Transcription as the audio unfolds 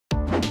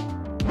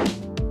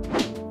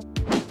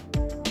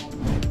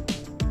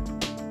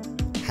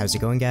How's it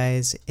going,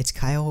 guys? It's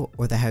Kyle,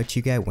 or the How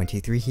To Guy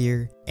 123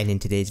 here, and in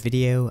today's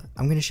video,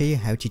 I'm going to show you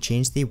how to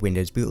change the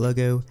Windows boot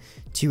logo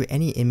to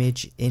any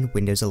image in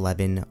Windows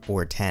 11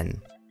 or 10.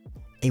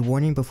 A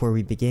warning before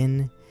we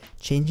begin: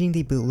 changing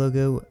the boot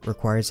logo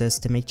requires us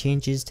to make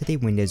changes to the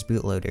Windows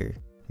bootloader.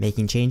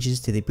 Making changes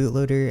to the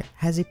bootloader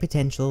has a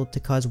potential to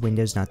cause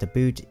Windows not to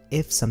boot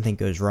if something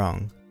goes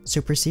wrong,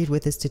 so proceed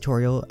with this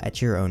tutorial at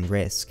your own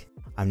risk.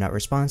 I'm not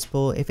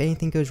responsible if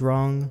anything goes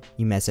wrong,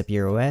 you mess up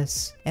your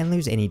OS, and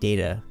lose any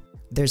data.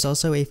 There's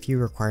also a few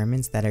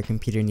requirements that our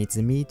computer needs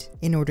to meet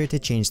in order to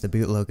change the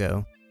boot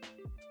logo.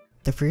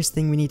 The first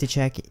thing we need to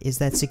check is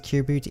that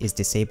Secure Boot is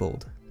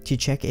disabled. To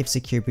check if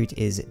Secure Boot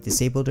is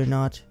disabled or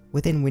not,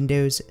 within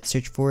Windows,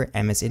 search for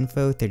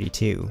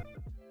MSInfo32.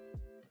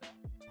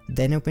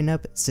 Then open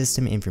up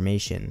System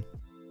Information.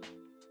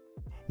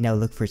 Now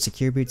look for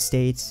Secure Boot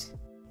state,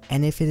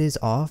 and if it is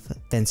off,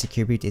 then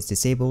Secure Boot is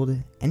disabled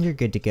and you're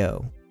good to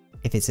go.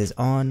 If it says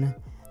on,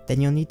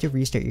 then you'll need to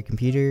restart your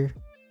computer,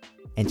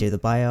 enter the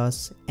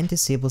BIOS, and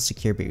disable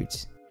Secure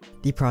Boot.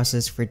 The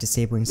process for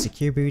disabling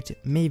Secure Boot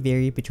may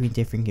vary between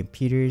different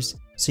computers,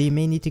 so you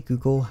may need to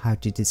Google how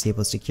to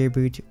disable Secure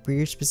Boot for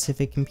your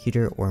specific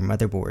computer or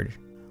motherboard.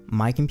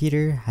 My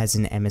computer has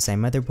an MSI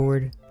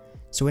motherboard,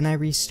 so when I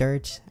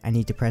restart, I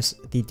need to press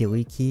the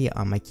delete key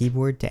on my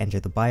keyboard to enter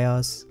the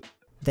BIOS.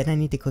 Then I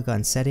need to click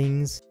on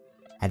Settings,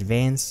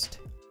 Advanced,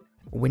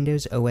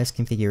 Windows OS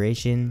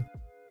Configuration,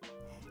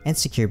 and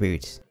Secure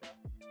Boot.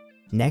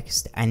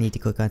 Next, I need to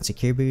click on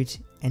Secure Boot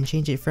and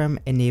change it from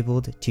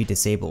Enabled to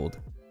Disabled.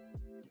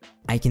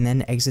 I can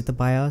then exit the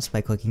BIOS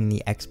by clicking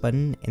the X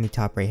button in the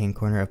top right hand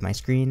corner of my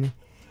screen,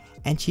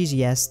 and choose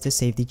Yes to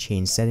save the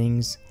changed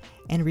settings,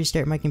 and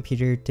restart my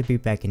computer to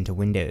boot back into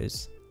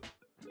Windows.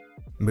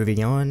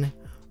 Moving on,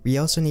 we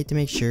also need to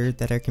make sure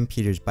that our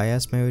computer's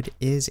BIOS mode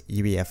is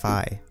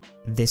UEFI.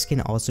 This can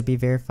also be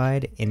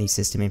verified in the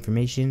system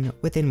information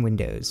within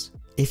Windows.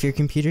 If your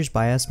computer's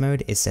BIOS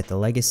mode is set to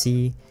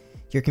Legacy,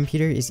 your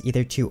computer is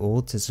either too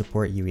old to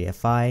support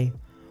UEFI,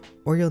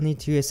 or you'll need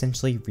to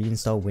essentially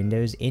reinstall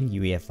Windows in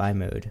UEFI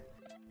mode,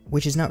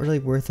 which is not really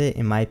worth it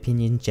in my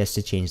opinion just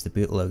to change the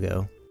boot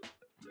logo.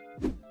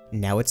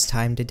 Now it's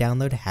time to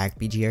download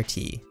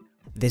HackBGRT.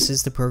 This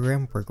is the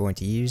program we're going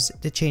to use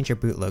to change our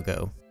boot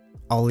logo.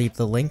 I'll leave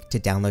the link to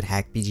download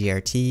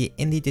HackBGRT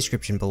in the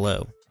description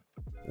below.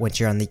 Once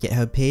you're on the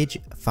GitHub page,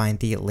 find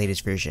the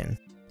latest version.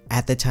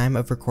 At the time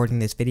of recording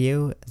this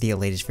video, the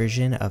latest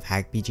version of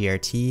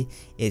HackBGRT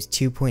is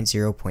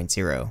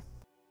 2.0.0.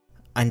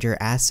 Under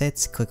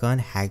Assets, click on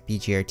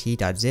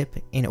hackbgrt.zip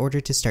in order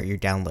to start your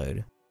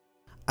download.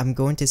 I'm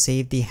going to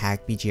save the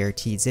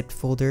HackBGRT zipped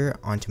folder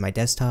onto my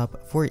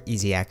desktop for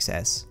easy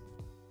access.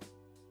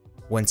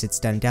 Once it's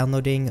done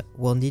downloading,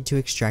 we'll need to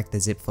extract the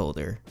zip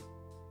folder.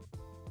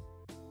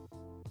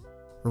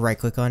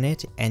 Right-click on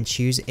it and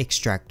choose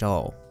Extract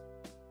All.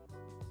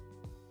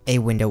 A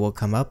window will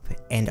come up,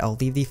 and I'll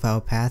leave the file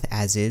path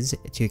as is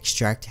to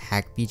extract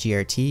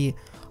HackBGRT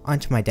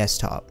onto my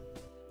desktop.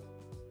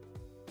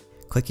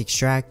 Click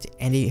Extract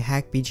and a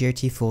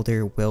HackBGRT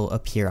folder will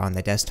appear on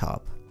the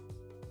desktop.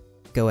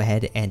 Go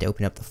ahead and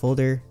open up the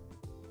folder,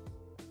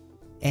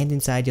 and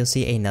inside you'll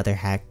see another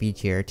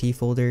HackBGRT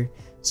folder,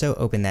 so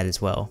open that as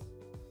well.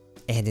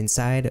 And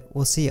inside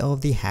we'll see all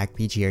of the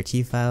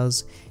HackBGRT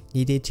files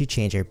needed to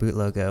change our boot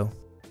logo.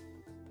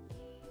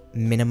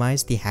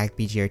 Minimize the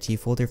HackBGRT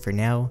folder for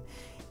now,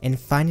 and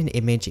find an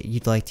image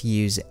you'd like to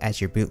use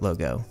as your boot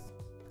logo.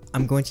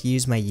 I'm going to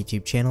use my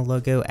YouTube channel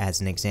logo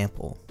as an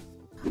example.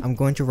 I'm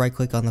going to right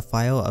click on the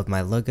file of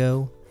my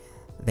logo,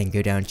 then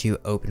go down to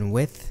Open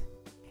With,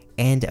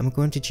 and I'm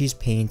going to choose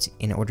Paint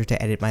in order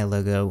to edit my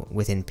logo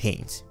within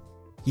Paint.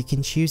 You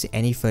can choose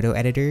any photo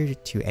editor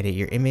to edit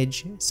your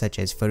image, such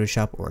as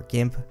Photoshop or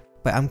GIMP,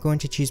 but I'm going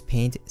to choose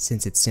Paint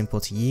since it's simple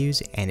to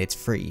use and it's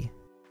free.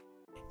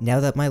 Now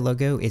that my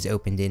logo is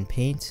opened in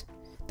Paint,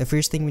 the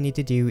first thing we need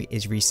to do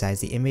is resize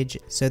the image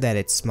so that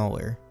it's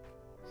smaller.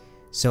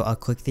 So I'll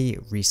click the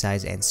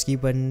Resize and Skew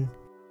button,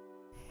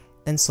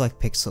 then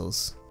select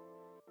Pixels.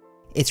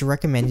 It's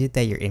recommended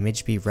that your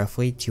image be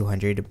roughly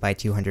 200 by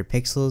 200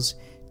 pixels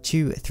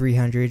to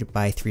 300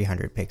 by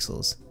 300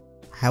 pixels.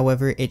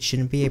 However, it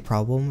shouldn't be a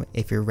problem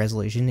if your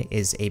resolution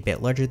is a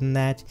bit larger than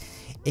that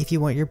if you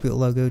want your boot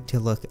logo to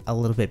look a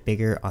little bit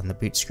bigger on the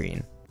boot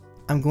screen.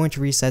 I'm going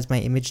to resize my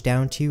image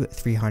down to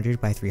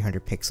 300 by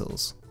 300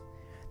 pixels.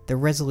 The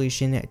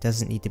resolution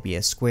doesn't need to be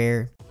a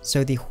square,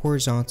 so the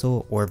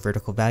horizontal or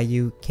vertical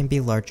value can be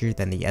larger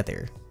than the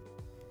other.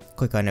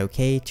 Click on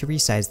OK to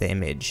resize the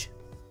image.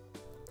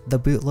 The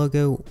boot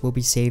logo will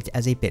be saved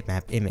as a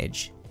bitmap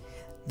image.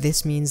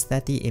 This means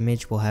that the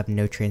image will have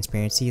no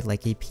transparency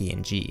like a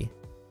PNG.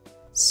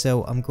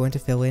 So I'm going to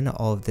fill in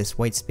all of this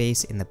white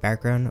space in the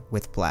background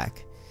with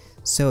black,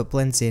 so it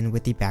blends in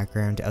with the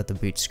background of the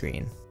boot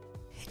screen.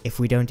 If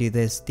we don't do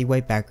this, the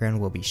white background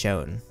will be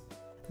shown.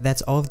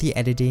 That's all of the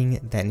editing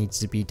that needs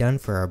to be done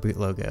for our boot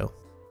logo.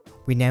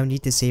 We now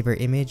need to save our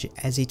image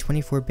as a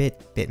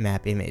 24-bit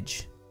bitmap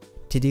image.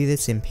 To do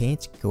this in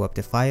Paint, go up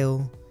to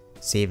File,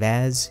 Save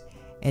As,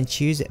 and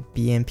choose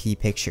BMP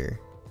Picture.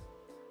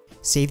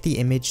 save the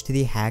image to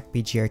the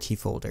HackBGRT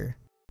folder,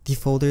 the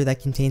folder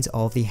that contains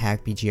all of the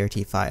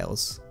HackBGRT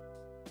files.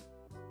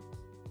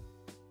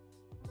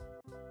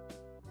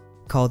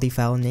 Call the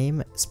file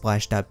name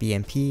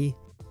splash.bmp,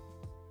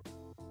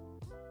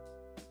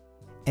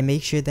 and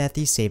make sure that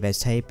the save as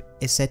type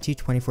is set to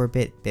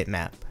 24-bit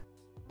bitmap.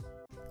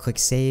 Click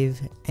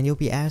save, and you'll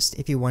be asked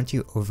if you want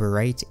to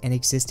overwrite an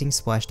existing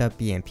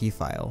splash.bmp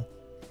file.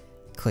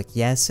 Click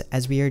yes,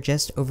 as we are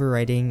just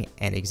overwriting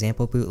an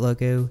example boot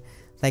logo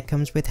that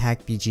comes with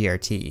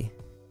HackBGRT.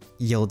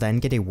 You'll then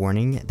get a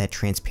warning that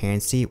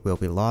transparency will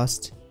be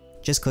lost.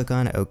 Just click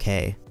on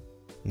OK.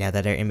 Now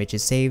that our image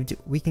is saved,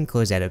 we can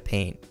close out of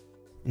Paint.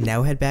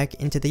 Now head back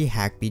into the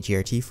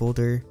HackBGRT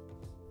folder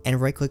and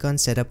right click on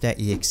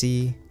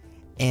setup.exe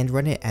and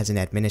run it as an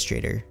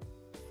administrator.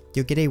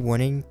 You'll get a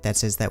warning that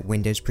says that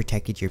Windows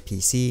protected your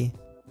PC.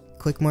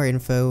 Click more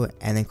info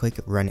and then click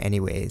run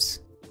anyways.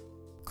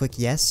 Click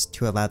yes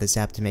to allow this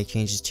app to make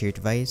changes to your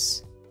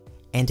device,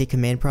 and a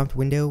command prompt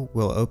window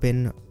will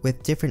open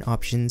with different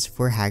options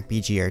for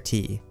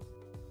HackBGRT.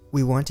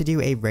 We want to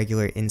do a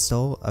regular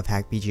install of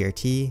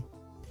HackBGRT,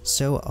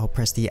 so I'll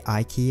press the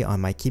I key on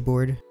my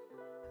keyboard.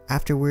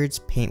 Afterwards,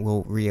 Paint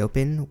will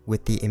reopen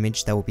with the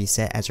image that will be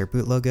set as our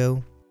boot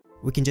logo.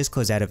 We can just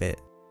close out of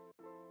it.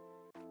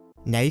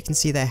 Now you can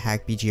see that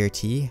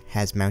HackBGRT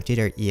has mounted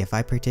our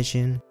UEFI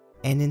partition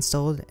and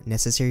installed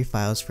necessary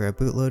files for a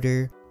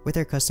bootloader with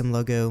our custom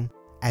logo,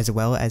 as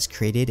well as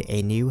created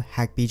a new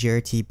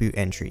HackBGRT boot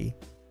entry.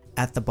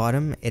 At the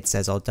bottom, it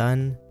says all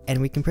done,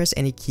 and we can press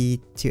any key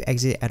to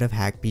exit out of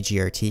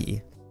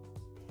HackBGRT.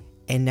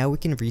 And now we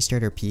can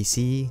restart our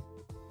PC,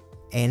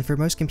 and for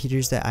most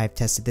computers that I've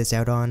tested this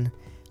out on,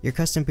 your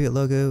custom boot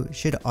logo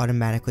should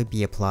automatically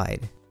be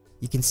applied.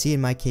 You can see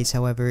in my case,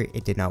 however,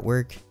 it did not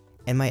work,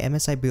 and my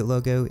MSI boot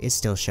logo is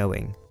still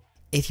showing.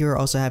 If you are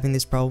also having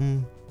this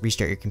problem,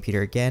 restart your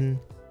computer again,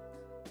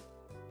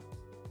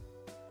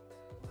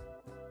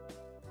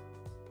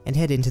 and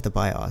head into the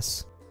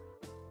BIOS.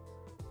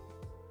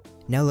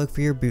 Now look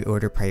for your boot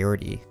order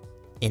priority.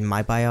 In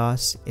my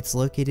BIOS, it's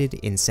located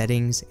in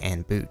Settings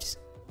and Boot.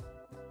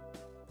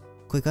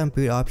 Click on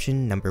boot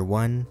option number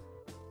 1,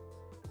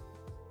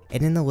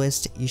 and in the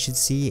list you should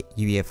see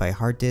UEFI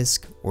hard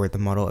disk or the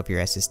model of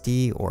your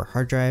SSD or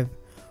hard drive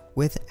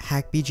with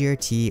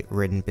HackBGRT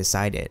written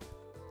beside it,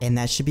 and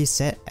that should be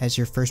set as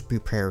your first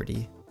boot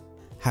priority.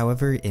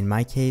 However, in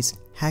my case,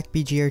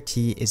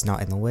 HackBGRT is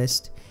not in the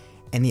list,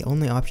 and the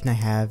only option I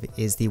have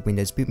is the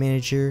Windows Boot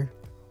Manager,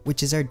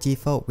 which is our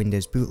default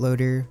Windows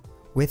bootloader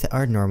with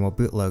our normal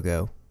boot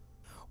logo.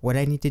 What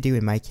I need to do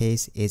in my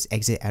case is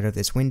exit out of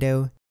this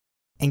window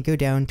and go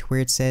down to where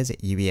it says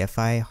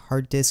UEFI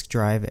hard disk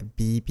drive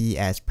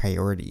BBS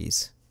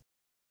priorities.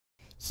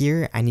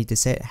 Here I need to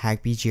set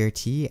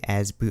HackBGRT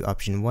as boot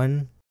option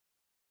 1.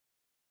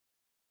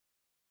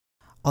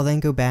 I'll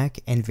then go back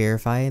and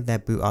verify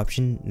that boot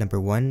option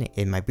number 1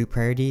 in my boot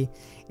priority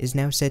is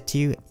now set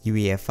to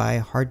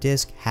UEFI hard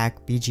disk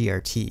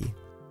HackBGRT.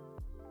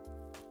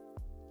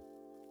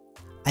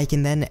 I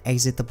can then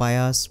exit the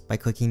BIOS by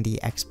clicking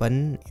the X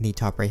button in the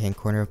top right hand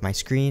corner of my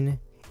screen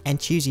and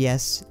choose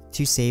yes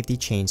to save the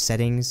changed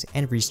settings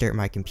and restart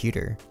my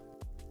computer.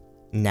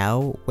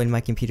 Now, when my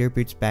computer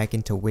boots back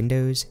into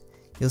Windows,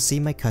 you'll see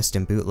my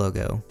custom boot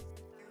logo.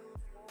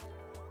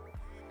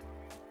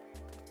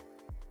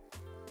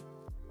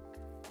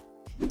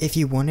 If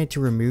you wanted to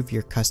remove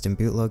your custom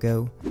boot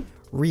logo,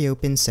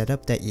 reopen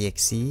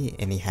setup.exe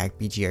in the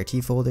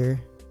HackBGRT folder.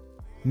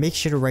 Make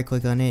sure to right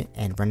click on it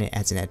and run it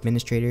as an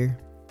administrator.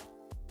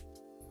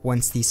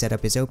 Once the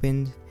setup is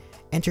opened,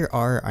 enter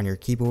R on your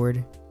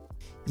keyboard.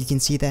 You can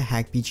see that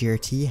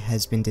HackBGRT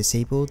has been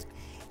disabled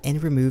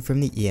and removed from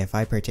the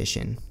UEFI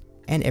partition,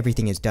 and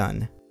everything is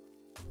done.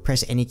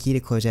 Press any key to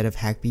close out of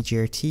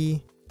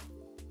HackBGRT,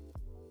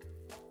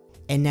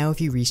 and now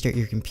if you restart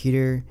your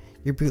computer,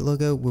 your boot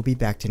logo will be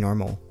back to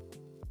normal.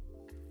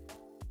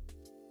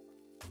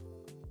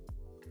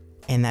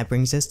 And that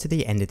brings us to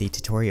the end of the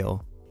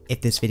tutorial.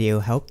 If this video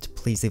helped,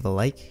 please leave a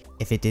like.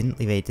 If it didn't,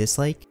 leave a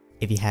dislike.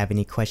 If you have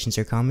any questions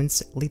or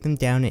comments, leave them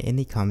down in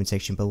the comment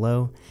section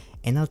below,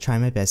 and I'll try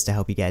my best to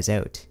help you guys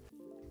out.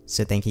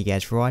 So thank you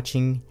guys for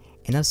watching,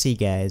 and I'll see you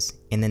guys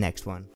in the next one.